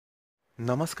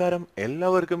നമസ്കാരം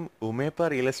എല്ലാവർക്കും ഉമേപ്പ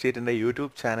real എസ്റ്റേറ്റിന്റെ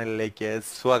YouTube ചാനലിലേക്ക്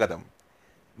സ്വാഗതം.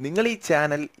 നിങ്ങൾ ഈ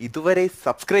ചാനൽ ഇതുവരെ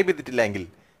സബ്സ്ക്രൈബ് ചെയ്തിട്ടില്ലെങ്കിൽ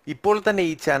ഇപ്പോൾ തന്നെ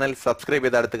ഈ ചാനൽ സബ്സ്ക്രൈബ്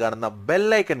ചെയ്ത് അടുത്ത് കാണുന്ന ബെൽ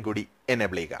ഐക്കൺ കൂടി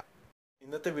എനേബിൾ ചെയ്യുക.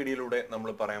 ഇന്നത്തെ വീഡിയോയിലൂടെ നമ്മൾ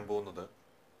പറയാൻ പോകുന്നത്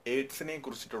എയ്ഡ്സിനെ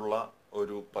കുറിച്ചിട്ടുള്ള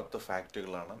ഒരു 10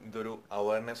 ഫാക്റ്റുകളാണ്. ഇതൊരു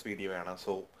അവയർനെസ് വീഡിയോ ആണ്.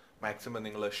 സോ മാക്സിമം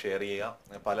നിങ്ങൾ ഷെയർ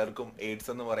ചെയ്യുക. പലർക്കും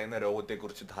എയ്ഡ്സ് എന്ന് പറയുന്ന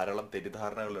രോഗത്തെക്കുറിച്ച് ധാരാളം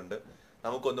തെറ്റിദ്ധാരണകളുണ്ട്.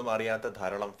 നമുക്കൊന്നും അറിയാത്ത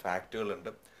ധാരാളം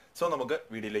ഫാക്റ്റുകളുണ്ട്. സോ നമുക്ക്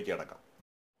വീഡിയോയിലേക്ക് കടക്കാം.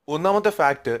 ഒന്നാമത്തെ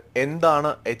ഫാക്ട് എന്താണ്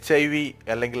HIV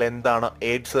അല്ലെങ്കിൽ എന്താണ്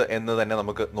എയ്ഡ്സ് എന്ന് തന്നെ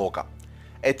നമുക്ക് നോക്കാം.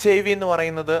 HIV എന്ന്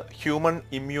പറയുന്നത് ഹ്യൂമൻ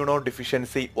ഇമ്മ്യൂണോ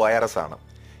ഡിഫിഷ്യൻസി വൈറസ് ആണ്.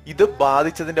 ഇത്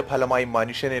ബാധിച്ചതിന്റെ ഫലമായി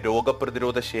മനുഷ്യന്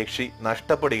രോഗപ്രതിരോധ ശേഷി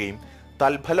നഷ്ടപ്പെടുകയും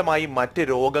തൽഫലമായി മറ്റ്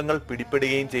രോഗങ്ങൾ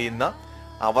പിടിപെടുകയും ചെയ്യുന്ന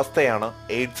അവസ്ഥയാണ്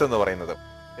എയ്ഡ്സ് എന്ന് പറയുന്നത്.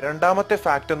 രണ്ടാമത്തെ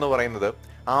ഫാക്ട് എന്ന് പറയുന്നത്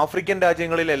ആഫ്രിക്കൻ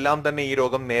രാജ്യങ്ങളിലെല്ലാം തന്നെ ഈ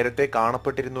രോഗം നേരത്തെ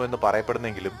കാണപ്പെട്ടിരുന്നു എന്ന്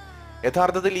പറയപ്പെടുന്നെങ്കിലും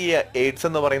യഥാർത്ഥത്തിൽ ഈ എയ്ഡ്സ്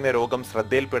എന്ന് പറയുന്ന രോഗം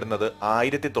ശ്രദ്ധയിൽപ്പെടുന്നത്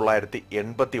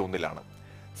 1981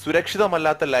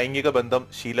 സുരക്ഷിതമല്ലാത്ത ലൈംഗിക ബന്ധം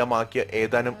ശീലമാക്കിയ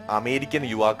ഏതാനും അമേരിക്കൻ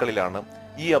യുവാക്കളിലാണ്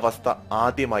ഈ അവസ്ഥ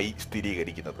ആദ്യമായി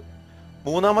സ്ഥിരീകരിക്കുന്നത്.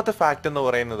 മൂന്നാമത്തെ ഫാക്ട് എന്ന്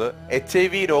പറയുന്നത്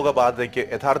HIV രോഗബാധയ്ക്ക്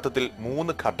യഥാർത്ഥത്തിൽ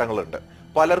 3 ഘട്ടങ്ങളുണ്ട്.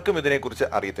 പലർക്കും ഇതിനെക്കുറിച്ച്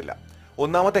അറിയത്തില്ല.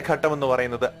 ഒന്നാമത്തെ ഘട്ടം എന്ന്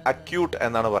പറയുന്നത് അക്യൂട്ട്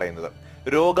എന്നാണ് പറയുന്നത്.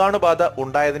 രോഗാണുബാധ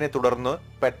ഉണ്ടായതിനെ തുടർന്ന്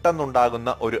പെട്ടെന്നുണ്ടാകുന്ന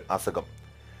ഒരു അസുഖം.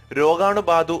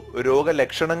 രോഗാണുബാധു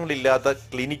രോഗലക്ഷണങ്ങളില്ലാത്ത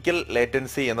ക്ലിനിക്കൽ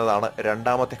ലേറ്റൻസി എന്നതാണ്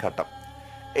രണ്ടാമത്തെ ഘട്ടം.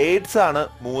 എയ്ഡ്സ് ആണ്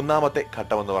മൂന്നാമത്തെ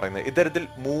ഘട്ടം എന്ന് പറയുന്നത്. ഇത്തരത്തിൽ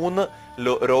 3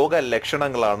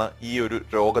 രോഗലക്ഷണങ്ങളാണ് ഈ ഒരു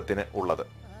രോഗത്തിന് ഉള്ളത്.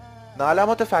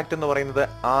 നാലാമത്തെ ഫാക്ട് എന്ന് പറയുന്നത്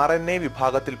RNA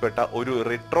വിഭാഗത്തിൽപ്പെട്ട ഒരു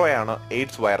റിട്രോയാണ്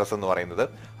എയ്ഡ്സ് വൈറസ് എന്ന് പറയുന്നത്.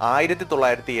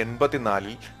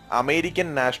 1984 അമേരിക്കൻ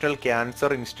നാഷണൽ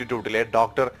ക്യാൻസർ ഇൻസ്റ്റിറ്റ്യൂട്ടിലെ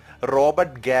ഡോക്ടർ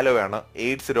റോബർട്ട് ഗാലോയാണ്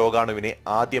എയ്ഡ്സ് രോഗാണുവിനെ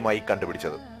ആദ്യമായി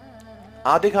കണ്ടുപിടിച്ചത്.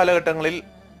 ആദ്യ കാലഘട്ടങ്ങളിൽ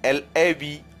LAV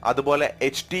അതുപോലെ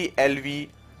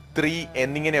HTLV3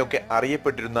 എന്നിങ്ങനെയൊക്കെ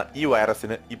അറിയപ്പെട്ടിരുന്ന ഈ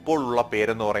വൈറസിന് ഇപ്പോൾ ഉള്ള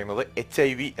പേരെന്ന് പറയുന്നത്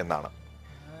HIV എന്നാണ്.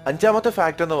 അഞ്ചാമത്തെ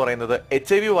ഫാക്ട് എന്ന് പറയുന്നത്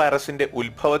HIV വൈറസിന്റെ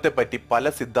ഉത്ഭവത്തെ പറ്റി പല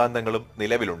സിദ്ധാന്തങ്ങളും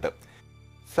നിലവിലുണ്ട്.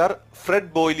 സർ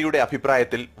ഫ്രെഡ് ബോയ്ലിയുടെ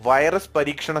അഭിപ്രായത്തിൽ വൈറസ്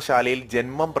പരീക്ഷണശാലയിൽ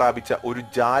ജന്മം പ്രാപിച്ച ഒരു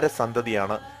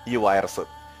ജാരസന്തതിയാണ് ഈ വൈറസ്.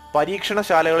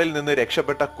 പരീക്ഷണശാലകളിൽ നിന്ന്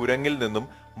രക്ഷപ്പെട്ട കുരങ്ങിൽ നിന്നും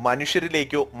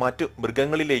മനുഷ്യരിലേക്കോ മറ്റു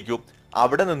മൃഗങ്ങളിലേക്കോ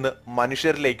അവിടെ നിന്ന്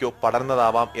മനുഷ്യരിലേക്കോ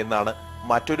പടർന്നതാവാം എന്നാണ്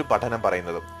മറ്റൊരു പഠനം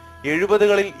പറയുന്നത്.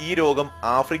 70കളിൽ ഈ രോഗം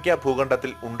ആഫ്രിക്ക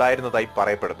ഭൂഖണ്ഡത്തിൽ ഉണ്ടായിരുന്നതായി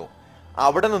പറയപ്പെടുന്നു.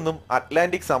 അവിടെ നിന്നും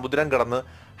അറ്റ്ലാന്റിക് സമുദ്രം കടന്ന്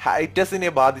ഹൈറ്റസിനെ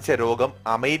ബാധിച്ച രോഗം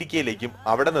അമേരിക്കയിലേക്കും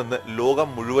അവിടെ നിന്ന് ലോകം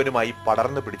മുഴുവനുമായി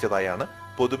പടർന്നു പിടിച്ചതായാണ്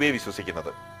പൊതുവെ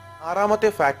വിശ്വസിക്കുന്നത്.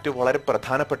 ആറാമത്തെ ഫാക്ട് വളരെ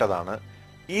പ്രധാനപ്പെട്ടതാണ്.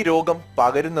 ഈ രോഗം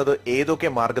പകരുന്നത് ഏതൊക്കെ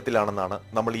മാർഗത്തിലാണെന്നാണ്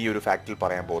നമ്മൾ ഈ ഒരു ഫാക്റ്റിൽ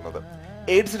പറയാൻ പോകുന്നത്.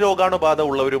 എയ്ഡ്സ് രോഗാണുബാധ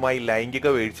ഉള്ളവരുമായി ലൈംഗിക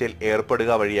വീഴ്ചയിൽ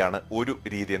ഏർപ്പെടുക വഴിയാണ് ഒരു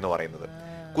രീതി എന്ന് പറയുന്നത്.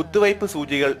 കുത്തുവയ്പ്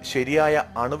സൂചികൾ ശരിയായ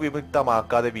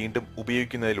അണുവിമുക്തമാക്കാതെ വീണ്ടും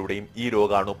ഉപയോഗിക്കുന്നതിലൂടെയും ഈ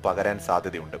രോഗാണു പകരാൻ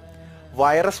സാധ്യതയുണ്ട്.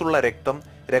 വൈറസ് ഉള്ള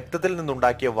രക്തത്തിൽ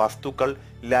നിന്നുണ്ടാക്കിയ വസ്തുക്കൾ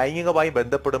ലൈംഗികമായി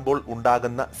ബന്ധപ്പെടുമ്പോൾ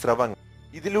ഉണ്ടാകുന്ന സ്രവങ്ങൾ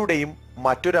ഇതിലൂടെയും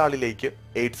മറ്റൊരാളിലേക്ക്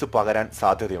എയ്ഡ്സ് പകരാൻ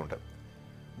സാധ്യതയുണ്ട്.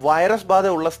 വൈറസ് ബാധ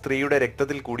ഉള്ള സ്ത്രീയുടെ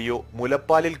രക്തത്തിൽ കൂടിയോ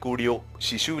മുലപ്പാലിൽ കൂടിയോ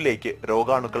ശിശുവിലേക്ക്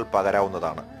രോഗാണുക്കൾ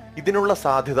പകരാവുന്നതാണ്. ഇതിനുള്ള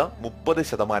സാധ്യത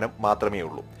 30% മാത്രമേ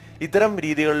ഉള്ളൂ. ഇത്തരം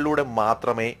രീതികളിലൂടെ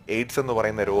മാത്രമേ എയ്ഡ്സ് എന്ന്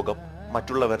പറയുന്ന രോഗം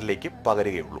മറ്റുള്ളവരിലേക്ക്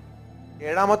പകരുകയുള്ളൂ.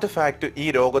 ഏഴാമത്തെ ഫാക്ട് ഈ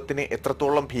രോഗത്തിന്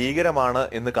എത്രത്തോളം ഭീകരമാണ്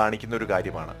എന്ന് കാണിക്കുന്ന ഒരു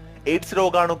കാര്യമാണ്. എയ്ഡ്സ്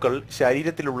രോഗാണുക്കൾ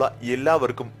ശരീരത്തിലുള്ള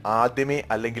എല്ലാവർക്കും ആദ്യമേ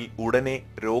അല്ലെങ്കിൽ ഉടനെ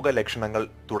രോഗലക്ഷണങ്ങൾ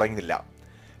തുടങ്ങില്ല.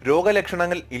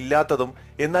 രോഗലക്ഷണങ്ങൾ ഇല്ലാത്തതും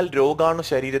എന്നാൽ രോഗാണു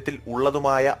ശരീരത്തിൽ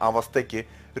ഉള്ളതുമായ അവസ്ഥയ്ക്ക്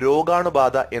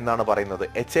രോഗാണുബാധ എന്നാണ് പറയുന്നത്.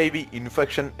 HIV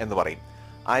ഇൻഫെക്ഷൻ എന്ന് പറയും.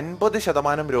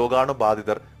 50%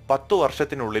 രോഗാണുബാധിതർ 10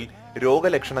 വർഷത്തിനുള്ളിൽ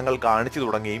രോഗലക്ഷണങ്ങൾ കാണിച്ചു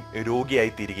തുടങ്ങുകയും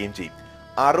രോഗിയായി തീരുകയും ചെയ്യും.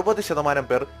 60%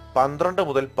 പേർ 12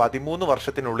 മുതൽ 13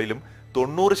 വർഷത്തിനുള്ളിലും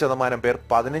 90% പേർ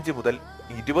 15 മുതൽ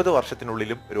 20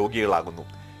 വർഷത്തിനുള്ളിലും രോഗികളാകുന്നു.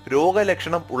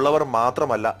 രോഗലക്ഷണം ഉള്ളവർ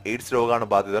മാത്രമല്ല എയ്ഡ്സ്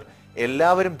രോഗാണുബാധിതർ,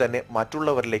 എല്ലാവരും തന്നെ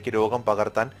മറ്റുള്ളവരിലേക്ക് രോഗം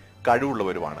പകർത്താൻ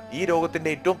കഴിവുള്ളവരുമാണ്. ഈ രോഗത്തിന്റെ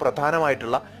ഏറ്റവും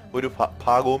പ്രധാനമായിട്ടുള്ള ഒരു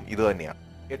ഭാഗവും ഇത് തന്നെയാണ്.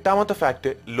 എട്ടാമത്തെ ഫാക്ട്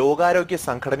ലോകാരോഗ്യ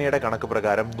സംഘടനയുടെ കണക്ക്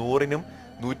പ്രകാരം 100നും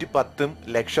 110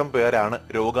 ലക്ഷം പേരാണ്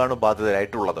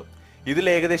രോഗാണുബാധിതരായിട്ടുള്ളത്. ഇതിൽ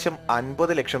ഏകദേശം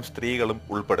 50 ലക്ഷം സ്ത്രീകളും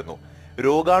ഉൾപ്പെടുന്നു.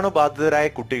 രോഗാണുബാധിതരായ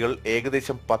കുട്ടികൾ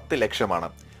ഏകദേശം 10 ലക്ഷമാണ്.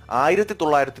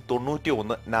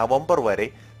 1991 നവംബർ വരെ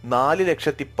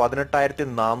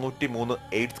 4,18,403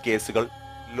 എയ്ഡ്സ് കേസുകൾ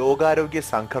ലോകാരോഗ്യ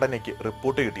സംഘടനയ്ക്ക്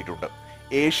റിപ്പോർട്ട് കിട്ടിയിട്ടുണ്ട്.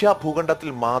 ഏഷ്യ ഭൂഖണ്ഡത്തിൽ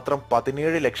മാത്രം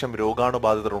 17 ലക്ഷം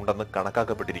രോഗാണുബാധിതർ ഉണ്ടെന്ന്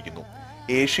കണക്കാക്കപ്പെട്ടിരിക്കുന്നു.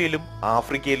 ഏഷ്യയിലും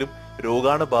ആഫ്രിക്കയിലും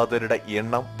രോഗാണുബാധിതരുടെ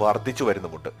എണ്ണം വർദ്ധിച്ചു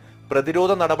വരുന്നുമുണ്ട്.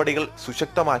 പ്രതിരോധ നടപടികൾ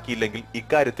സുശക്തമാക്കിയില്ലെങ്കിൽ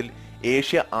ഇക്കാര്യത്തിൽ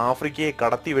ഏഷ്യ ആഫ്രിക്കയെ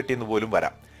കടത്തിവെട്ടിയെന്ന് പോലും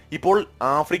വരാം. ഇപ്പോൾ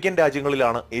ആഫ്രിക്കൻ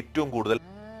രാജ്യങ്ങളിലാണ് ഏറ്റവും കൂടുതൽ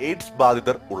എയ്ഡ്സ്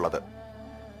ബാധിതർ ഉള്ളത്.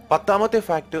 10ാമത്തെ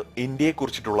ഫാക്ട് ഇന്ത്യയെ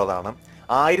കുറിച്ചിട്ടുള്ളതാണ്.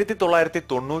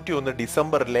 1991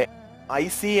 ഡിസംബറിലെ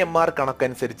ICMR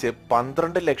കണക്കനുസരിച്ച്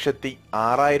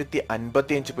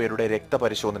 12,06,055 പേരുടെ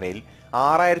രക്തപരിശോധനയിൽ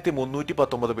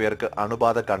 6,319 പേർക്ക്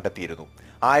അണുബാധ കണ്ടെത്തിയിരുന്നു.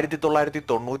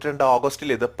 1992 ഓഗസ്റ്റിൽ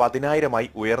ഇത് 10,000-ആയി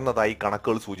ഉയർന്നതായി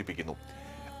കണക്കുകൾ സൂചിപ്പിക്കുന്നു.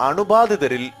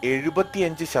 അണുബാധിതരിൽ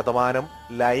 75%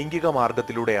 ലൈംഗിക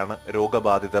മാർഗത്തിലൂടെയാണ്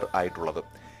രോഗബാധിതർ ആയിട്ടുള്ളത്.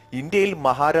 ഇന്ത്യയിൽ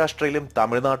മഹാരാഷ്ട്രയിലും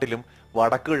തമിഴ്നാട്ടിലും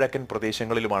വടക്കു കിഴക്കൻ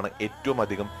പ്രദേശങ്ങളിലുമാണ് ഏറ്റവും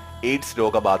അധികം എയ്ഡ്സ്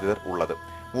രോഗബാധിതർ ഉള്ളത്.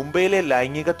 മുംബൈയിലെ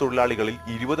ലൈംഗിക തൊഴിലാളികളിൽ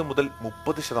 20 മുതൽ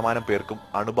 30% പേർക്കും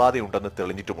അണുബാധയുണ്ടെന്ന്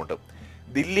തെളിഞ്ഞിട്ടുമുണ്ട്.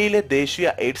 ദില്ലിയിലെ ദേശീയ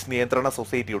എയ്ഡ്സ് നിയന്ത്രണ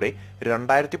സൊസൈറ്റിയുടെ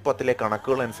 2010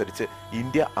 കണക്കുകൾ അനുസരിച്ച്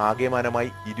ഇന്ത്യ ആകെമാനമായി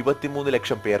 23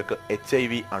 ലക്ഷം പേർക്ക്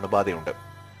HIV അണുബാധയുണ്ട്.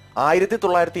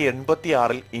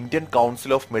 1986 Indian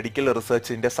council of medical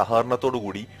റിസർച്ചിന്റെ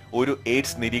സഹകരണത്തോടുകൂടി ഒരു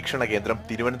എയ്ഡ്സ് നിരീക്ഷണ കേന്ദ്രം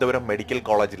തിരുവനന്തപുരം മെഡിക്കൽ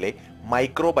കോളേജിലെ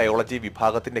മൈക്രോബയോളജി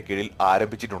വിഭാഗത്തിന്റെ കീഴിൽ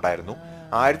ആരംഭിച്ചിട്ടുണ്ടായിരുന്നു.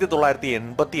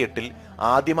 1988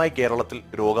 ആദ്യമായി കേരളത്തിൽ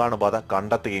രോഗാണുബാധ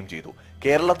കണ്ടെത്തുകയും ചെയ്തു.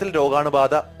 കേരളത്തിൽ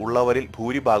രോഗാണുബാധ ഉള്ളവരിൽ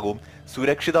ഭൂരിഭാഗവും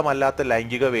സുരക്ഷിതമല്ലാത്ത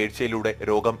ലൈംഗിക വീഴ്ചയിലൂടെ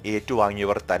രോഗം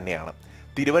ഏറ്റുവാങ്ങിയവർ തന്നെയാണ്.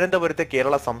 തിരുവനന്തപുരത്തെ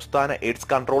കേരള സംസ്ഥാന എയ്ഡ്സ്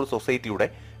കൺട്രോൾ സൊസൈറ്റിയുടെ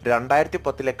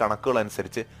 2010 കണക്കുകൾ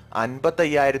അനുസരിച്ച്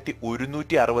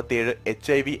 55,167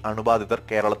 HIV അണുബാധിതർ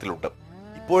കേരളത്തിലുണ്ട്.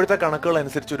 ഇപ്പോഴത്തെ കണക്കുകൾ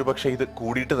അനുസരിച്ച് ഒരുപക്ഷെ ഇത്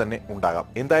കൂടിയിട്ട് തന്നെ ഉണ്ടാകാം.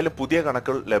 എന്തായാലും പുതിയ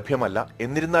കണക്കുകൾ ലഭ്യമല്ല.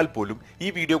 എന്നിരുന്നാൽ പോലും ഈ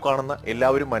വീഡിയോ കാണുന്ന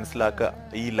എല്ലാവരും മനസ്സിലാക്കുക,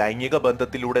 ഈ ലൈംഗിക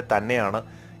ബന്ധത്തിലൂടെ തന്നെയാണ്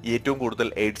ഏറ്റവും കൂടുതൽ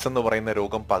എയ്ഡ്സ് എന്ന് പറയുന്ന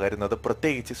രോഗം പകരുന്നത്,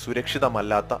 പ്രത്യേകിച്ച്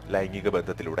സുരക്ഷിതമല്ലാത്ത ലൈംഗിക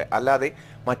ബന്ധത്തിലൂടെ. അല്ലാതെ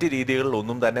മറ്റു രീതികളിൽ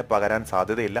ഒന്നും തന്നെ പകരാൻ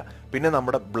സാധ്യതയില്ല. പിന്നെ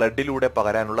നമ്മുടെ ബ്ലഡിലൂടെ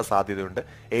പകരാനുള്ള സാധ്യതയുണ്ട്.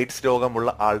 എയ്ഡ്സ് രോഗമുള്ള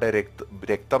ആളുടെ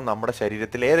രക്തം നമ്മുടെ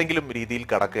ശരീരത്തിൽ ഏതെങ്കിലും രീതിയിൽ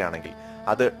കടക്കുകയാണെങ്കിൽ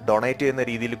അത് ഡൊണേറ്റ് ചെയ്യുന്ന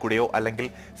രീതിയിൽ കൂടെയോ അല്ലെങ്കിൽ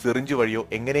സിറിഞ്ച് വഴിയോ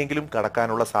എങ്ങനെയെങ്കിലും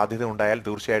കടക്കാനുള്ള സാധ്യത ഉണ്ടായാൽ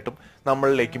തീർച്ചയായിട്ടും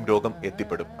നമ്മളിലേക്കും രോഗം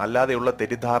എത്തിപ്പെടും. അല്ലാതെയുള്ള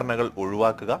തെറ്റിദ്ധാരണകൾ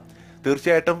ഒഴിവാക്കുക.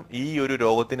 തീർച്ചയായിട്ടും ഈ ഒരു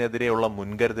രോഗത്തിനെതിരെയുള്ള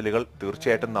മുൻകരുതലുകൾ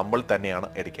തീർച്ചയായിട്ടും നമ്മൾ തന്നെയാണ്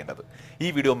എടുക്കേണ്ടത്. ഈ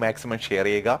വീഡിയോ മാക്സിമം ഷെയർ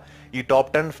ചെയ്യുക. ഈ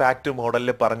ടോപ്പ് 10 ഫാക്ട്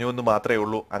മോഡലിൽ പറഞ്ഞു എന്ന് മാത്രമേ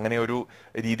ഉള്ളൂ. അങ്ങനെ ഒരു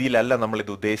രീതിയിലല്ല നമ്മൾ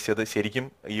ഇത് ഉദ്ദേശിച്ചത്. ശരിക്കും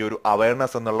ഈ ഒരു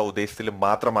അവയർനെസ് എന്നുള്ള ഉദ്ദേശത്തിൽ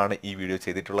മാത്രമാണ് ഈ വീഡിയോ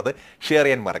ചെയ്തിട്ടുള്ളത്. ഷെയർ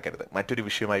ചെയ്യാൻ മറക്കരുത്. മറ്റൊരു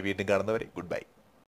വിഷയമായി വീണ്ടും കാണുന്നവരെ ഗുഡ് ബൈ.